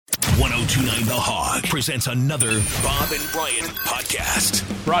1029 The Hog presents another Bob and Brian podcast.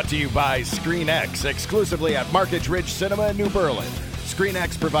 Brought to you by ScreenX, exclusively at Market Ridge Cinema in New Berlin.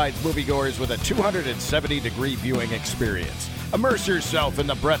 ScreenX provides moviegoers with a 270-degree viewing experience. Immerse yourself in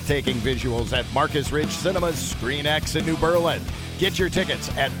the breathtaking visuals at Marcus Ridge Cinema's ScreenX in New Berlin. Get your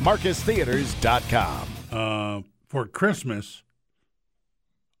tickets at marcustheaters.com. For Christmas,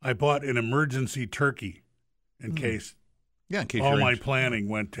 I bought an emergency turkey in case all my planning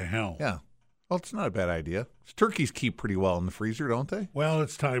went to hell. Yeah. Well, it's not a bad idea. Turkeys keep pretty well in the freezer, don't they? Well,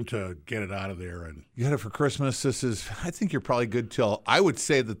 it's time to get it out of there. And you had it for Christmas. I think you're probably good till, I would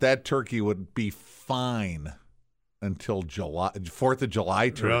say that turkey would be fine until July, 4th of July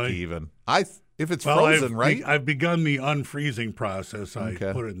turkey Really? even. If it's frozen, right? I've begun the unfreezing process. I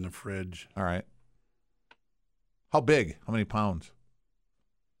put it in the fridge. All right. How big? How many pounds?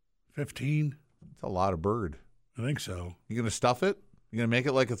 15. It's a lot of bird. I think so. You going to stuff it? You going to make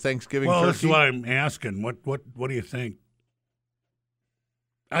it like a Thanksgiving Well, turkey? this is what I'm asking. What do you think?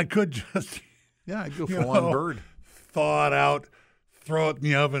 I could just I'd go for one bird. Thaw it out, throw it in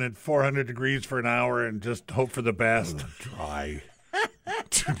the oven at 400 degrees for an hour, and just hope for the best. Dry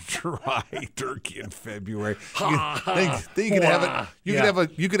turkey in February. You could have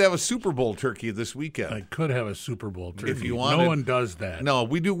it. You could have a Super Bowl turkey this weekend. I could have a Super Bowl turkey. If you want. No one does that. No,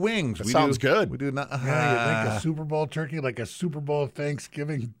 we do wings. Sounds good. We do not. Yeah, you make a Super Bowl turkey like a Super Bowl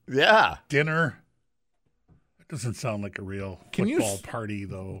Thanksgiving dinner. It doesn't sound like a real football party,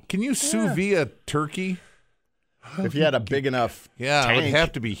 though. Can you sous vide a turkey? If you had a big enough it tank. would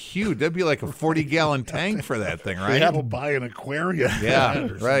have to be huge. That'd be like a 40-gallon tank for that thing, right? We'll buy an aquarium. Yeah,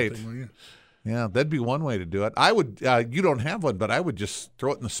 or right. something. Yeah, that'd be one way to do it. I would. You don't have one, but I would just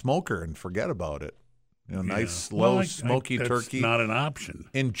throw it in the smoker and forget about it. Nice, slow, smoky turkey. That's not an option.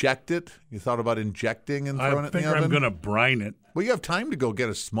 Inject it. You thought about injecting and throwing it in the oven? I think I'm going to brine it. Well, you have time to go get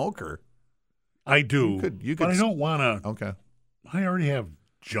a smoker. I do. You could, but I don't want to. Okay. I already have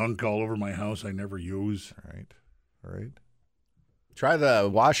junk all over my house I never use. All right. Try the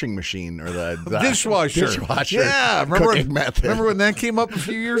washing machine or the dishwasher. Yeah, remember when that came up a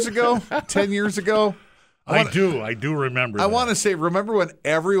few years ago? 10 years ago? I do remember that. I want to say, remember when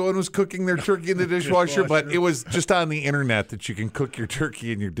everyone was cooking their turkey in the dishwasher, but it was just on the internet that you can cook your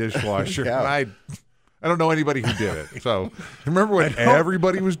turkey in your dishwasher. I don't know anybody who did it. So remember when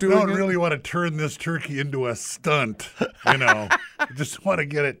everybody was doing it? I don't really want to turn this turkey into a stunt, I just want to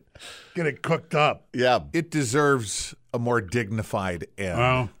get it cooked up. Yeah. It deserves a more dignified end.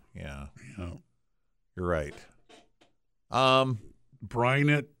 Well, yeah. You're right. Brine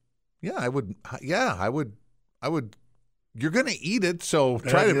it. Yeah, I would. Yeah, I would. You're going to eat it, so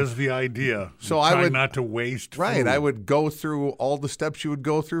that is the idea. So I would not to waste. Right, food. I would go through all the steps you would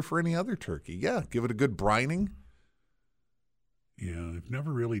go through for any other turkey. Yeah, give it a good brining. Yeah, I've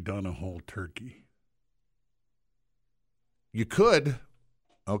never really done a whole turkey. You could.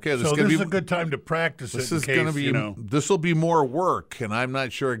 Okay, this is a good time to practice. This is going to be. This will be more work, and I'm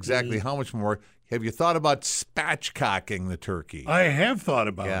not sure exactly how much more. Have you thought about spatchcocking the turkey? I have thought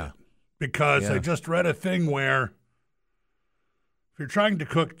about it because I just read a thing where if you're trying to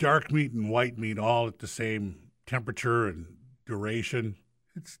cook dark meat and white meat all at the same temperature and duration,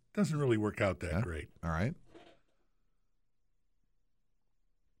 it doesn't really work out that great. All right.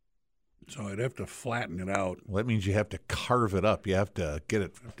 So I'd have to flatten it out. Well, that means you have to carve it up. You have to get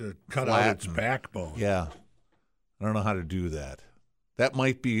it. Cut out its backbone. Yeah. I don't know how to do that. That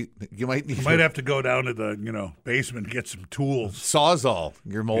might be. You might need. You might have to go down to the basement and get some tools. Sawzall,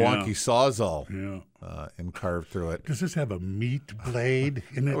 your Milwaukee Sawzall. Yeah. And carve through it. Does this have a meat blade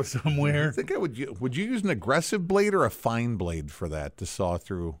in it somewhere? I think would you use an aggressive blade or a fine blade for that to saw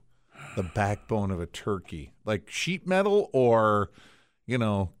through the backbone of a turkey, like sheet metal or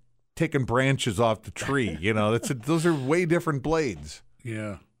taking branches off the tree? Those are way different blades.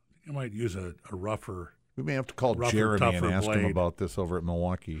 Yeah, you might use a rougher. We may have to call Jeremy and ask him about this over at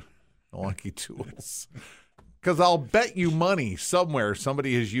Milwaukee Tools. Because I'll bet you money somewhere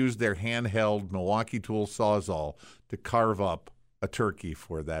somebody has used their handheld Milwaukee Tools Sawzall to carve up a turkey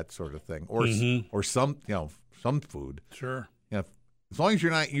for that sort of thing, or some food. Sure. Yeah, as long as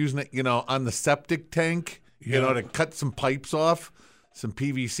you're not using it, on the septic tank, to cut some pipes off, some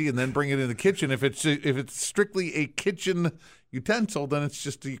PVC, and then bring it in the kitchen. If it's strictly a kitchen utensil, then it's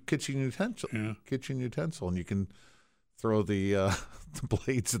just a kitchen utensil. Yeah. Kitchen utensil, and you can throw the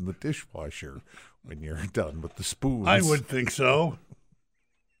blades in the dishwasher when you're done with the spoons. I would think so.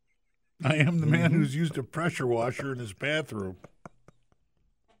 I am the man who's used a pressure washer in his bathroom.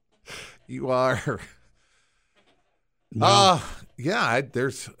 You are. Well,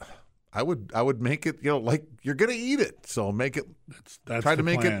 there's. I would make it, like you're going to eat it. So make it. That's try to the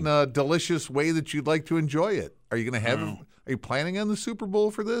make plan. it in a delicious way that you'd like to enjoy it. Are you going to have? No. Are you planning on the Super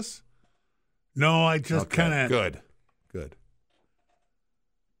Bowl for this? No, I just kind of good.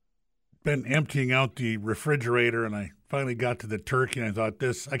 Been emptying out the refrigerator, and I finally got to the turkey, and I thought,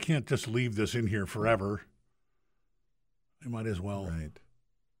 I can't just leave this in here forever. I might as well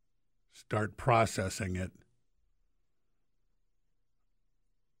start processing it.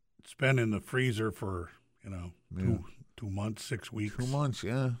 It's been in the freezer for, 2 months, 6 weeks. 2 months,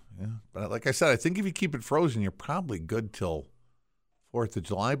 yeah. But like I said, I think if you keep it frozen, you're probably good till 4th of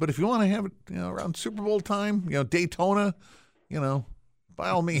July. But if you want to have it, around Super Bowl time, Daytona, by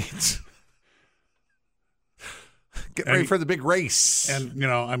all means. Get ready for the big race. And,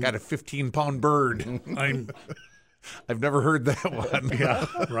 I've got a 15-pound bird. I've never heard that one. Yeah,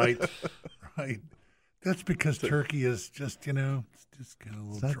 right. That's because turkey is just, it's just kind of a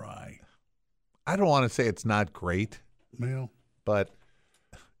little dry. I don't want to say it's not great. Well, but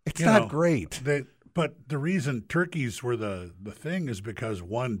it's not great. But the reason turkeys were the thing is because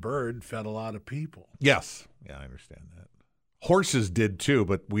one bird fed a lot of people. Yes. Yeah, I understand that. Horses did too,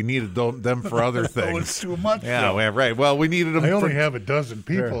 but we needed them for other things. It's too much. Yeah, right. Well, we needed them. I only have a dozen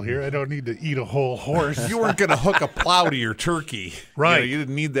people here. I don't need to eat a whole horse. You weren't going to hook a plow to your turkey. Right. You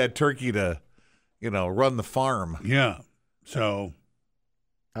didn't need that turkey to, run the farm. Yeah. So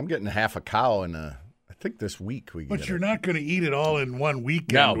I'm getting half a cow in I think this week we get But you're not going to eat it all in one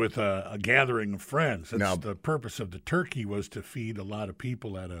weekend with a gathering of friends. That's the purpose of the turkey was to feed a lot of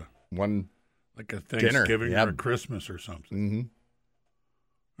people at like a Thanksgiving or a Christmas or something.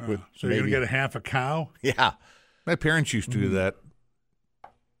 Mm-hmm. So you're going to get a half a cow? Yeah. My parents used to do that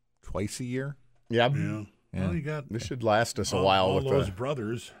twice a year. Yep. Yeah. Well, you got this should last us a while. All with those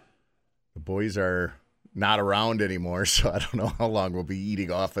brothers. The boys are not around anymore, so I don't know how long we'll be eating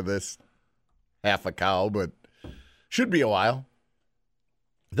off of this half a cow, but should be a while.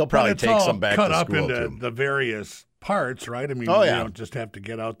 They'll probably take some back cut to up school into too. the various parts, right? I mean, you don't just have to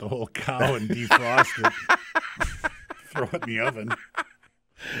get out the whole cow and defrost it, throw it in the oven.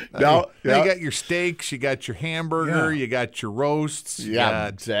 No, you got your steaks, you got your hamburger, you got your roasts. Yeah,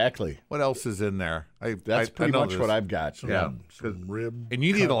 exactly. What else is in there? That's pretty much what I've got. Some rib and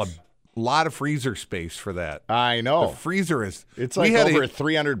you need a lot of freezer space for that. I know. The freezer is... It's like over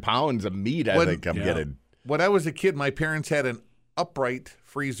 300 pounds of meat, I think I'm getting. When I was a kid, my parents had an upright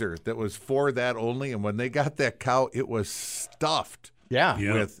freezer that was for that only, and when they got that cow, it was stuffed. Yeah.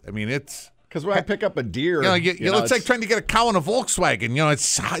 With, it's... Because when I pick up a deer... it's like trying to get a cow in a Volkswagen.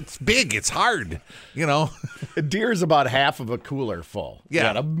 It's big. It's hard, A deer is about half of a cooler full.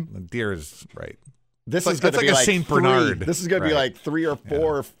 Yeah. A deer is, right. This is going to be like a St. Bernard. This is going to be like 3 or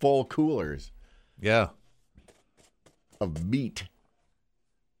 4 full coolers. Yeah. Of meat.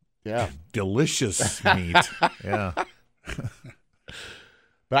 Yeah. Delicious meat. Yeah.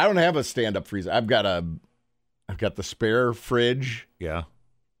 But I don't have a stand-up freezer. I've got the spare fridge. Yeah.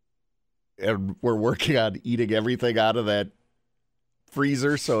 And we're working on eating everything out of that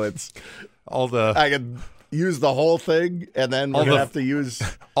freezer, so it's I can use the whole thing, and then we'll have to use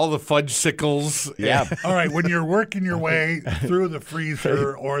all the fudge-sicles. Yeah. All right, when you're working your way through the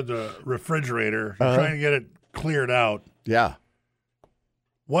freezer or the refrigerator, you're trying to get it cleared out. Yeah.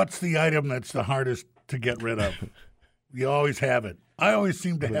 What's the item that's the hardest to get rid of? You always have it. I always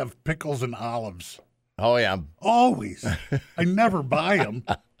seem to have pickles and olives. Oh, yeah. Always. I never buy them.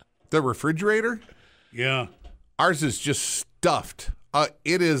 The refrigerator? Yeah. Ours is just stuffed.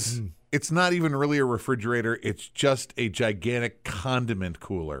 It's not even really a refrigerator. It's just a gigantic condiment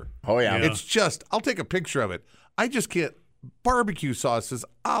cooler. Oh, yeah. It's just, I'll take a picture of it. I just get barbecue sauces,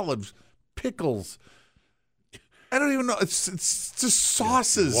 olives, pickles. I don't even know. It's just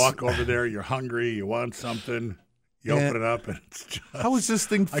sauces. You walk over there, you're hungry, you want something. You open it up, and it's just... How is this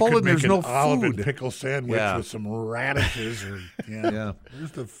thing full and there's no food? Olive and pickle sandwich with some radishes.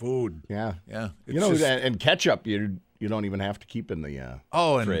 Where's the food? Yeah. Yeah. And ketchup, you don't even have to keep in the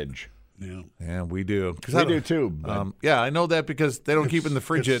fridge. Yeah, we do. We do too. I know that because they don't keep in the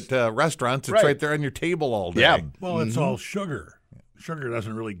fridge at restaurants. It's right there on your table all day. Yeah. Well, it's all sugar. Sugar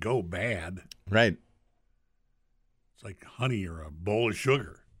doesn't really go bad. Right. It's like honey or a bowl of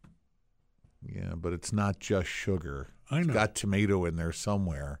sugar. Yeah, but it's not just sugar. I know. It's got tomato in there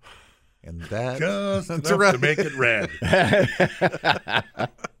somewhere. And that... Just enough to make it red. The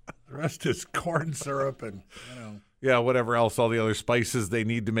rest is corn syrup and, Yeah, whatever else, all the other spices they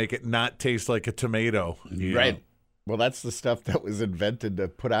need to make it not taste like a tomato. Yeah. Right. Well, that's the stuff that was invented to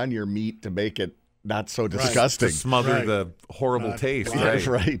put on your meat to make it not so disgusting. To smother the horrible taste.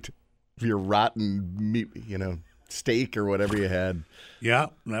 Right. Your rotten meat, steak or whatever you had. Yeah,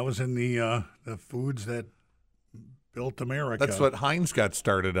 that was in the foods that built America. That's what Heinz got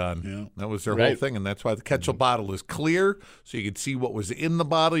started on. Yeah. That was their whole thing, and that's why the ketchup bottle is clear, so you could see what was in the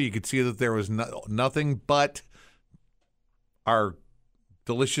bottle. You could see that there was nothing but our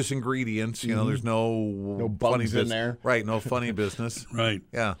delicious ingredients. You know, there's no bugs in there. Right, no funny business. Right.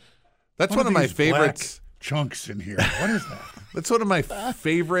 Yeah. That's one of my favorites. Black chunks in here. What is that? That's one of my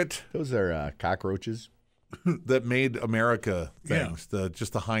favorite. Those are cockroaches. That made America things. Yeah.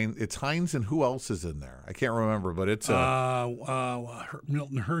 The Heinz. It's Heinz, and who else is in there? I can't remember, but it's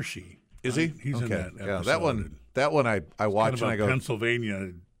Milton Hershey. Is he? He's in that episode. Yeah, that one I watch kind of and I go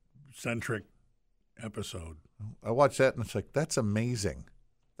Pennsylvania centric episode. I watch that and it's like, that's amazing.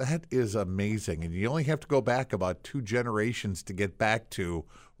 That is amazing, and you only have to go back about 2 generations to get back to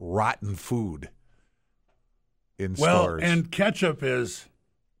rotten food in stores. Well, and ketchup it's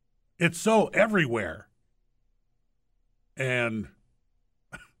so everywhere. And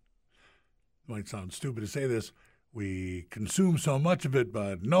it might sound stupid to say this, we consume so much of it,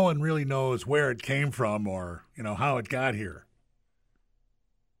 but no one really knows where it came from or, how it got here.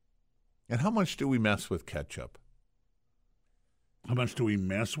 And how much do we mess with ketchup? How much do we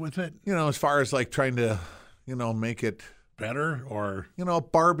mess with it? As far as like trying to, make it better or give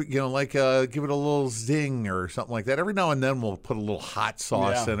it a little zing or something like that. Every now and then we'll put a little hot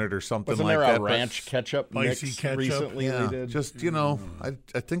sauce in it or something Wasn't like there that. a ranch ketchup mix ketchup recently? Yeah, they did? just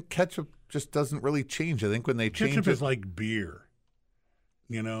I think ketchup just doesn't really change. I think when they change ketchup is like beer.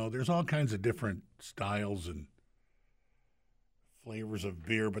 There's all kinds of different styles and flavors of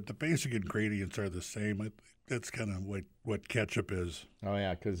beer, but the basic ingredients are the same. I think that's kind of what ketchup is. Oh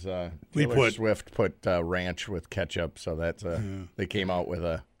yeah, because Taylor Swift put ranch with ketchup, so that's they came out with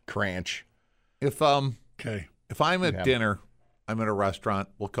a cranch. If I'm at dinner, I'm at a restaurant.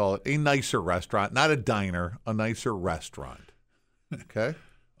 We'll call it a nicer restaurant, not a diner, a nicer restaurant. Okay.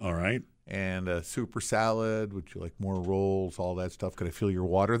 All right. And a super salad. Would you like more rolls? All that stuff. Could I fill your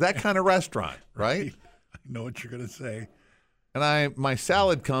water? That kind of restaurant, right? I know what you're gonna say. And my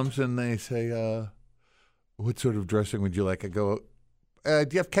salad comes and they say, what sort of dressing would you like? I go, do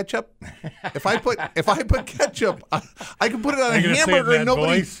you have ketchup? If I put ketchup, I can put it on a hamburger and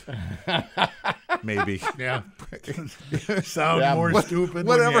nobody. Maybe. Yeah. Sound more stupid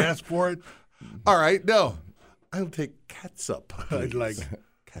when you ask for it. All right. No, I'll take catsup. Please. I'd like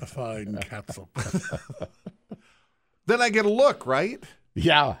a fine catsup. Then I get a look, right?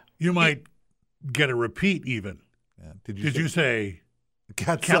 Yeah. You might get a repeat even. Yeah. Did you say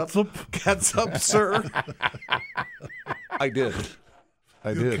catsup? Catsup, sir? I did.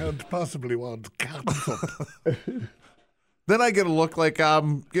 You can't possibly want catsup. Then I get a look like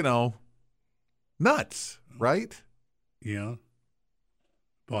I'm, nuts, right? Yeah.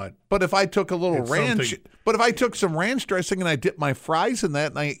 But if I took a little ranch, but if I took some ranch dressing and I dip my fries in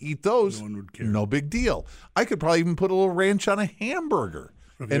that and I eat those, no one would care. No big deal. I could probably even put a little ranch on a hamburger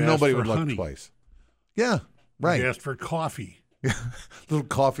and nobody would look twice. Yeah, right. You asked for coffee. A little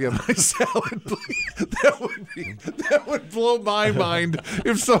coffee on my salad, please. That would blow my mind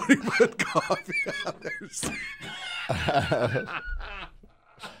if somebody put coffee on theirs.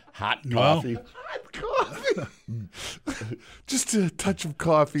 Hot coffee. Hot coffee. Just a touch of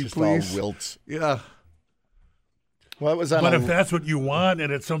coffee, just please. All wilts. Yeah. Well, it was but if that's what you want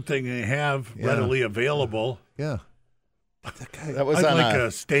and it's something they have readily available. Yeah. That was I'd like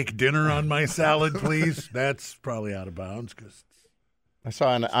a steak dinner on my salad, please. That's probably out of bounds because I saw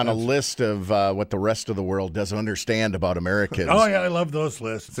on a list of what the rest of the world doesn't understand about Americans. Oh, yeah, I love those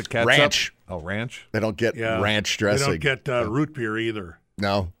lists. It's a ranch. Oh, ranch? They don't get ranch dressing. They don't get root beer either.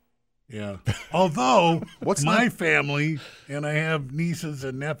 No. Yeah. Although, my family, and I have nieces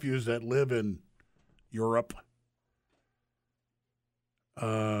and nephews that live in Europe,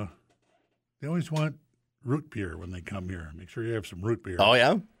 they always want root beer when they come here. Make sure you have some root beer. Oh,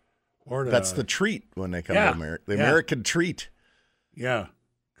 yeah? That's the treat when they come to America. The American treat. Yeah,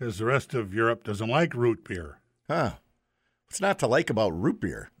 because the rest of Europe doesn't like root beer. Huh. What's not to like about root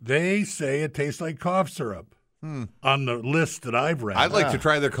beer? They say it tastes like cough syrup on the list that I've read. I'd like to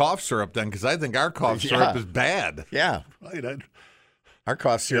try their cough syrup then because I think our cough syrup is bad. Yeah. Right. Our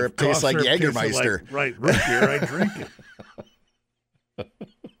cough syrup tastes like Jägermeister. Root beer, I drink it.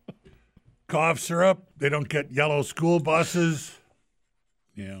 Cough syrup, they don't get yellow school buses.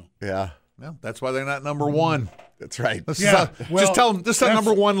 Yeah. Yeah. Well, that's why they're not number one. That's right. Just tell them this is how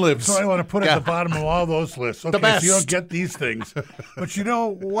number one lives. So I want to put at the bottom of all those lists. Okay, the best. So you don't get these things. But you know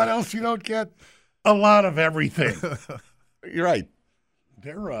what else you don't get? A lot of everything. You're right.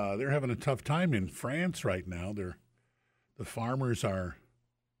 They're having a tough time in France right now. The farmers are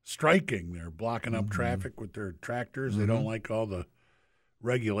striking. They're blocking up traffic with their tractors. They don't like all the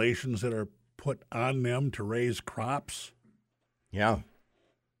regulations that are put on them to raise crops. Yeah.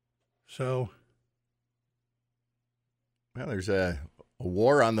 So, well, there's a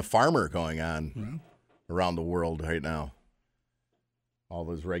war on the farmer going on around the world right now. All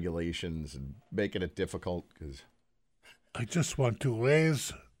those regulations and making it difficult because I just want to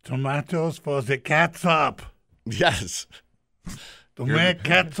raise tomatoes for the catsup. Yes. To make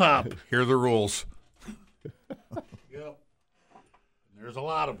catsup. Here are the rules. Yep. There's a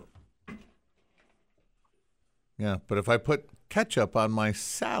lot of them. Yeah, but if I put ketchup on my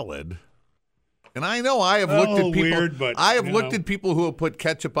salad, and I know I have looked at people. Weird, but, I have looked at people who have put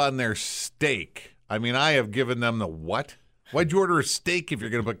ketchup on their steak. I mean, I have given them the what? Why'd you order a steak if you're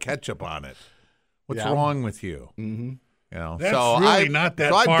going to put ketchup on it? What's wrong with you? Mm-hmm. You know, that's so really not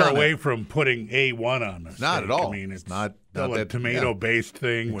that far away it. from putting A1 on the steak. Not at all. I mean, it's not a tomato-based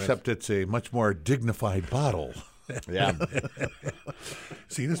thing. Except it's a much more dignified bottle. Yeah.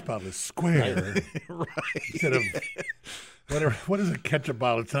 See, this bottle is square. Right. Instead of what is a ketchup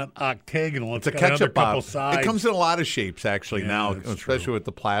bottle? It's not octagonal. It's a ketchup bottle. Sides. It comes in a lot of shapes actually now, especially true. with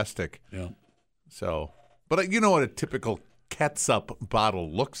the plastic. Yeah. So, but you know what a typical ketchup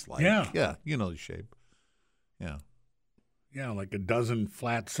bottle looks like. Yeah. Yeah, you know the shape. Yeah. Yeah, like a dozen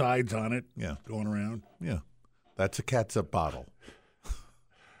flat sides on it. Yeah. Going around. Yeah. That's a ketchup bottle.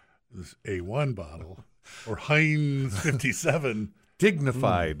 This A1 bottle. Or Heinz 57.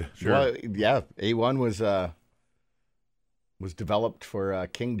 Dignified. Sure. Well, yeah. A1 was developed for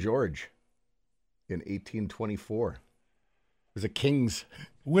King George in 1824. It was a king's.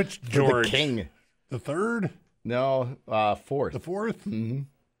 Which George? The king. The third? No, fourth. The fourth? Mm-hmm.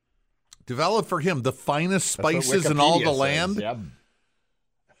 Developed for him the finest spices in all the land. Yeah.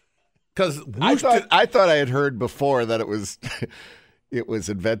 Because I thought I had heard before that it was it was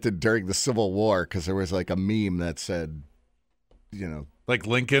invented during the Civil War because there was like a meme that said, you know, like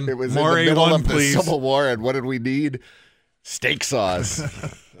Lincoln. It was more in the middle A1, of please. the Civil War, and what did we need? Steak sauce.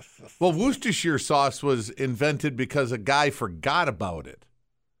 Well, Worcestershire sauce was invented because a guy forgot about it.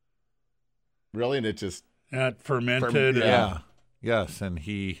 Really, and it just fermented. Yeah. Yes, and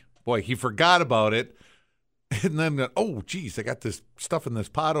he forgot about it. And then, oh, geez, I got this stuff in this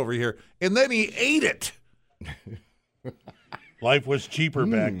pot over here. And then he ate it. Life was cheaper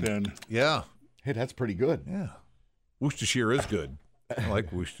back then. Yeah. Hey, that's pretty good. Yeah. Worcestershire is good. I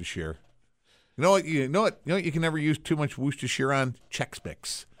like Worcestershire. You know what? You can never use too much Worcestershire on? Chex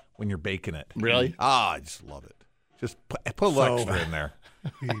Mix when you're baking it. Really? I just love it. Just put a little extra in there.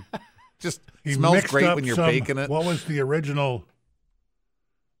 He smells great when you're baking it. What was the original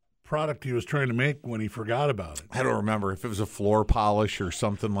product he was trying to make when he forgot about it? I don't remember if it was a floor polish or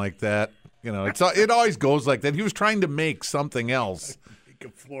something like that. You know, it always goes like that. He was trying to make something else. Make a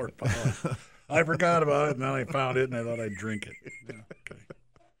floor polish. I forgot about it, and then I found it, and I thought I'd drink it. Yeah, okay.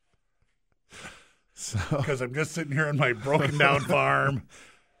 Because I'm just sitting here on my broken down farm.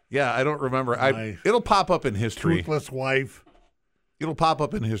 Yeah, I don't remember. It'll pop up in history. Toothless wife. It'll pop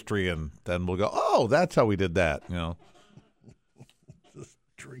up in history, and then we'll go, oh, that's how we did that. You know. Just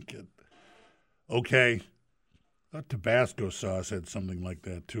drink it. Okay. Tabasco sauce had something like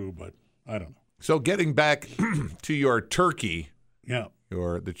that too, but I don't know. So getting back to your turkey, yeah, you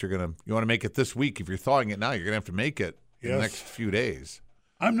want to make it this week. If you're thawing it now, you're gonna have to make it in the next few days.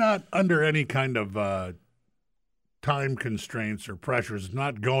 I'm not under any kind of time constraints or pressures. It's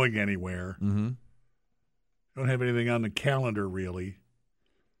not going anywhere. Mm-hmm. Don't have anything on the calendar really.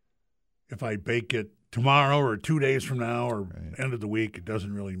 If I bake it tomorrow or 2 days from now or end of the week, it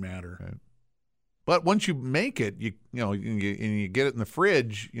doesn't really matter. Right. But once you make it, you get it in the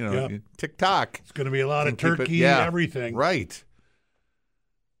fridge, tick-tock. It's going to be a lot of turkey and everything. Right.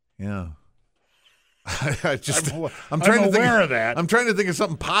 Yeah. I'm aware of that. I'm trying to think of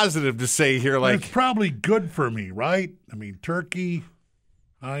something positive to say here. Like, it's probably good for me, right? I mean, turkey,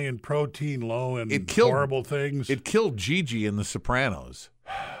 high in protein, low in horrible things. It killed Gigi in The Sopranos.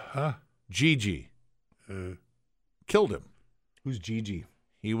 Huh? Gigi. Killed him. Who's Gigi?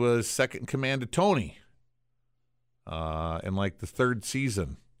 He was second in command to Tony in like the third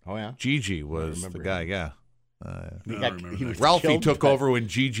season. Oh, yeah? Gigi was the guy, yeah. Ralphie took over when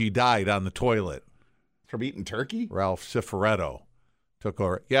Gigi died on the toilet. From eating turkey? Ralph Cifaretto took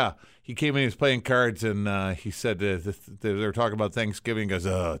over. Yeah, he came in, he was playing cards, and he said they were talking about Thanksgiving. He goes,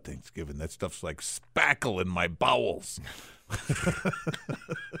 oh, Thanksgiving, that stuff's like spackle in my bowels.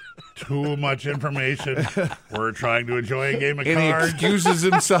 Too much information. We're trying to enjoy a game of cards. And he excuses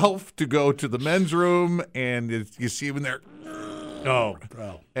himself to go to the men's room, and you see him in there. Oh,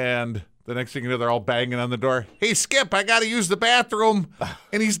 well. And The next thing you know, they're all banging on the door. Hey, Skip, I got to use the bathroom.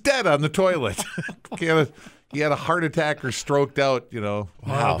 And he's dead on the toilet. He had a heart attack or stroked out, Wow.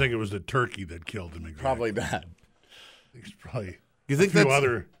 I don't think it was the turkey that killed him. Exactly. Probably not. It's probably you think a few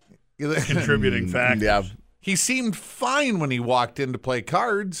other contributing factors. Yeah. He seemed fine when he walked in to play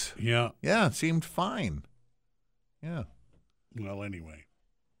cards. Yeah. Yeah, it seemed fine. Yeah. Well, anyway.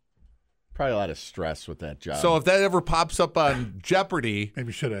 Probably a lot of stress with that job. So if that ever pops up on Jeopardy.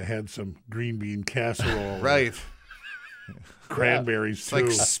 Maybe should have had some green bean casserole. Right. Cranberries, it's too. like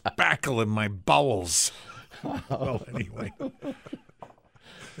spackle in my bowels. Well, anyway.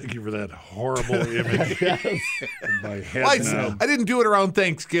 Thank you for that horrible image. In my head I didn't do it around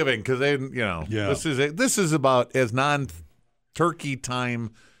Thanksgiving because this is about as non-turkey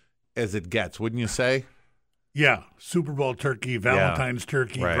time as it gets, wouldn't you say? Yeah, Super Bowl turkey, Valentine's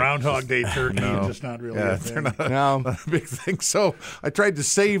turkey, right. Groundhog Day turkey. Just not really a thing. Not a big thing. So I tried to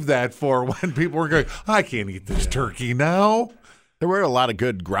save that for when people were going, I can't eat this turkey now. There were a lot of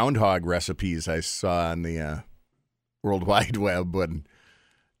good groundhog recipes I saw on the World Wide Web when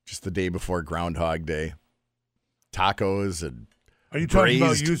just the day before Groundhog Day. Tacos and Are you talking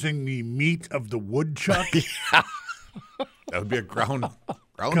about using the meat of the woodchuck? That would be a groundhog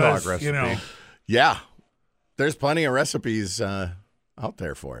recipe. Yeah. There's plenty of recipes out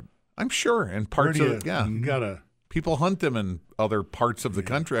there for it. I'm sure. And parts of it, You gotta. People hunt them in other parts of the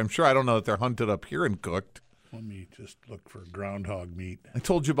country. I'm sure. I don't know that they're hunted up here and cooked. Let me just look for groundhog meat. I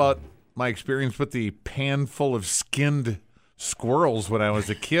told you about my experience with the pan full of skinned squirrels when I was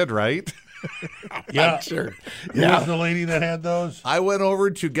a kid, right? Yeah, sure. Who was the lady that had those? I went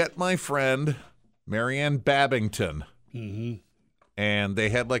over to get my friend Marianne Babington. Mm-hmm. And they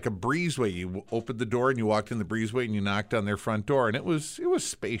had like a breezeway. You opened the door and you walked in the breezeway and you knocked on their front door. And it was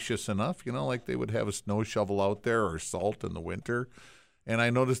spacious enough, like they would have a snow shovel out there or salt in the winter. And I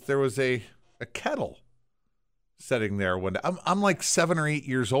noticed there was a kettle sitting there. When I'm like 7 or 8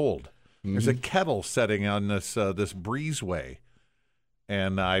 years old. Mm-hmm. There's a kettle sitting on this breezeway.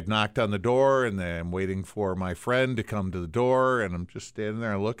 And I've knocked on the door and then I'm waiting for my friend to come to the door. And I'm just standing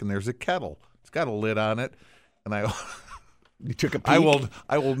there and look, and there's a kettle. It's got a lid on it. And You took a peek?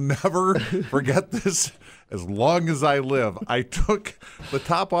 I will never forget this as long as I live. I took the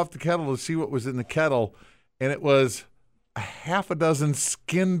top off the kettle to see what was in the kettle, and it was a half a dozen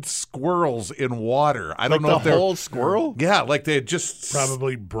skinned squirrels in water. I don't know if they're whole squirrel. Yeah, like they had just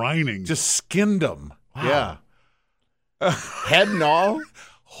Probably brining. just skinned them. Wow. Yeah, Head and all.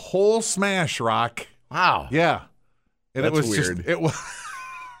 whole smash, Rock. Wow. Yeah, and That's it was weird. just it was.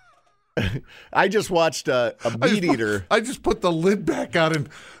 I just watched a meat eater. I just put the lid back on, and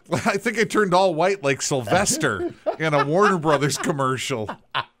I think I turned all white like Sylvester in a Warner Brothers commercial.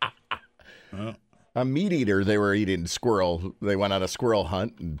 A meat eater. They were eating squirrel. They went on a squirrel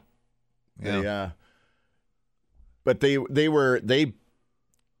hunt, and they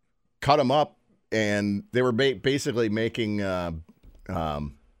cut them up, and they were basically making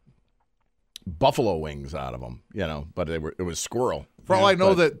buffalo wings out of them. But it was squirrel. For all I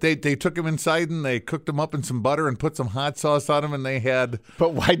know, that they took them inside and they cooked them up in some butter and put some hot sauce on them, and they had.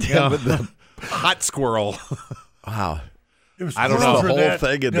 But why did the hot squirrel? Wow, It was I don't know. The whole that,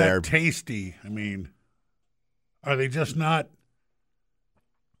 thing in that there. tasty. I mean, are they just not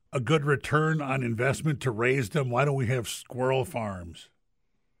a good return on investment to raise them? Why don't we have squirrel farms?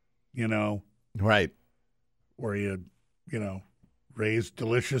 Right. Where you raise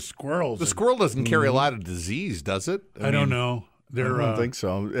delicious squirrels. The squirrel doesn't carry a lot of disease, does it? I don't know. I don't think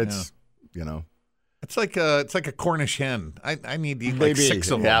so. It's It's like a Cornish hen. I need to eat like 6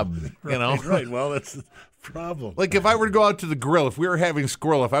 of them. Right. Well, that's the problem. Like if I were to go out to the grill, if we were having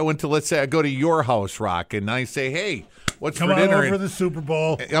squirrel, if I went to, let's say I go to your house, Rock, and I say, hey, what's Come for dinner? Come on over the Super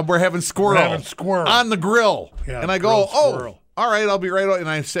Bowl. We're having squirrel. We're having squirrel. On the grill. Yeah, and I go, squirrel. all right, I'll be right out. And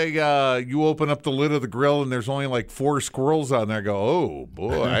I say, you open up the lid of the grill, and there's only like 4 squirrels on there. I go, oh,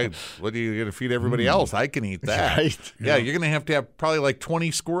 boy, what are you going to feed everybody else? I can eat that. Right. Yeah, you're going to have probably like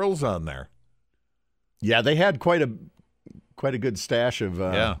 20 squirrels on there. Yeah, they had quite a good stash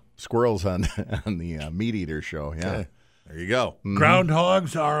of squirrels on the Meat Eater show. Yeah. Okay. There you go. Mm-hmm.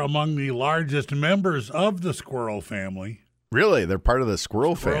 Groundhogs are among the largest members of the squirrel family. Really? They're part of the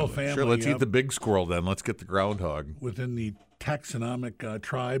squirrel family. Sure, let's eat the big squirrel then. Let's get the groundhog. Within the taxonomic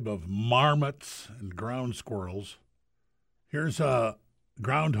tribe of marmots and ground squirrels. Here's a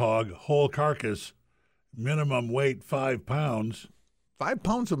groundhog, whole carcass, minimum weight 5 pounds. 5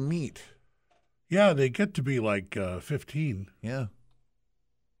 pounds of meat. Yeah, they get to be like 15. Yeah.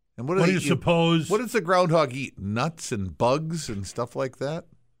 And what do you suppose? What does the groundhog eat? Nuts and bugs and stuff like that?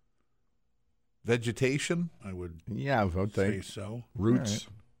 Vegetation? I would say so. Roots.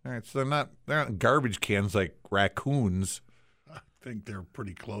 All right, so they're not garbage cans like raccoons. I think they're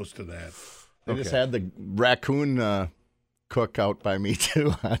pretty close to that. They just had the raccoon cook out by me,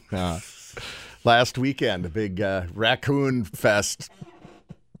 too, on last weekend. A big raccoon fest.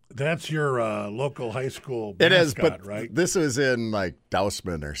 That's your local high school mascot, it is, but right? This was in, like,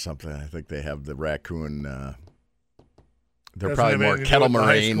 Dousman or something. I think they have the raccoon. They're probably more Kettle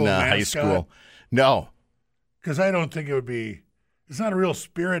Moraine high school. No. Because I don't think it would be. It's not a real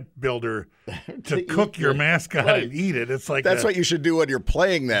spirit builder to cook your mascot and eat it. It's like that's what you should do when you're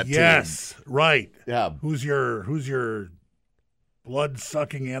playing that team. Yes, right. Yeah. Who's your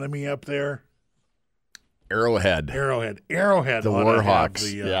blood-sucking enemy up there? Arrowhead. The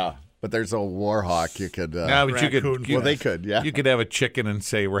Warhawks. Yeah. But there's a Warhawk you could. They could. Yeah. You could have a chicken and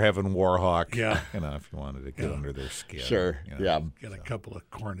say we're having Warhawk. Yeah. If you wanted to get under their skin. Sure. Yeah. Get a couple of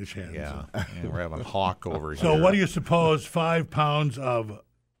Cornish hens. Yeah. We're having Hawk over here. So what do you suppose 5 pounds of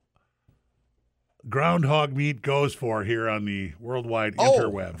groundhog meat goes for here on the worldwide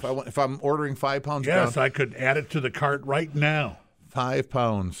interwebs? If I'm ordering 5 pounds, yes, I could add it to the cart right now. 5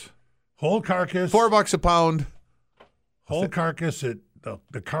 pounds, whole carcass, $4 a pound. Whole carcass.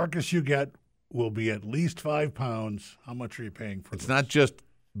 The carcass you get will be at least 5 pounds. How much are you paying for? It's not just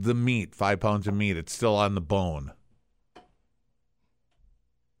the meat, 5 pounds of meat. It's still on the bone.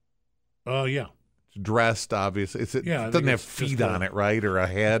 Oh yeah. It's dressed, obviously. It doesn't have feet on it, right, or a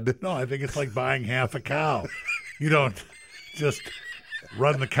head. No, I think it's like buying half a cow. You don't just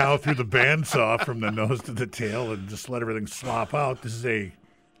run the cow through the bandsaw from the nose to the tail and just let everything slop out. This is a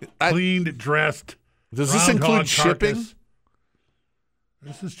cleaned, dressed. Does this include shipping? Carcass.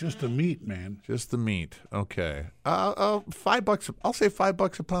 This is just the meat, man. Just the meat. Okay. $5. I'll say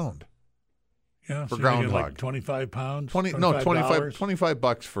 $5 a pound. Yeah, for so groundhog. Like 25 pounds.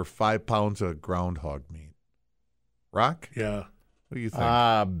 $25 for 5 pounds of groundhog meat. Rock? Yeah. What do you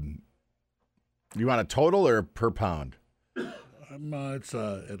think? You want a total or per pound? It's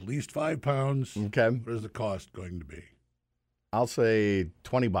at least 5 pounds. Okay. What is the cost going to be? I'll say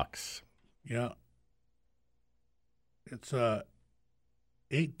 $20. Yeah. It's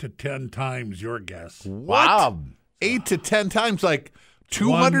 8 to 10 times your guess. What? Wow. 8 to 10 times, like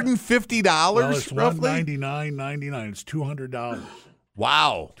 $250 well, it's roughly? $199.99. It's $200.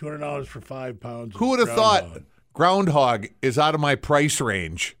 Wow. $200 for 5 pounds. Who would have thought groundhog is out of my price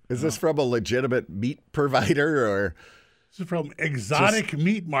range? Is this from a legitimate meat provider or? This is from Exotic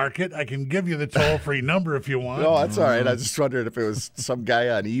Meat Market. I can give you the toll-free number if you want. No, that's all right. I just wondered if it was some guy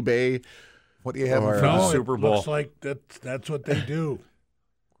on eBay. What do you have for the Super Bowl? It looks like that's what they do.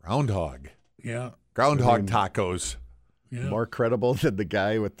 Groundhog. Yeah. Groundhog tacos. Yeah. More credible than the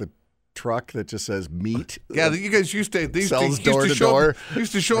guy with the truck that just says meat. Yeah, you guys used to sells door to door.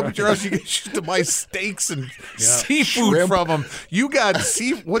 Used to show up at your house. You guys used to buy steaks and seafood Shrimp. from them. You got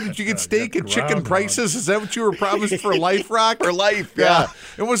what did you get? Steak and chicken prices? Is that what you were promised for life, Rock? For life, yeah.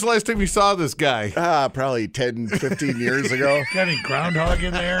 And when was the last time you saw this guy? Probably 10, 15 years ago. Got any groundhog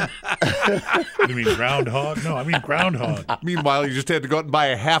in there? You mean groundhog? No, I mean groundhog. Meanwhile, you just had to go out and buy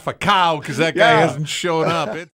a half a cow because that guy hasn't shown up.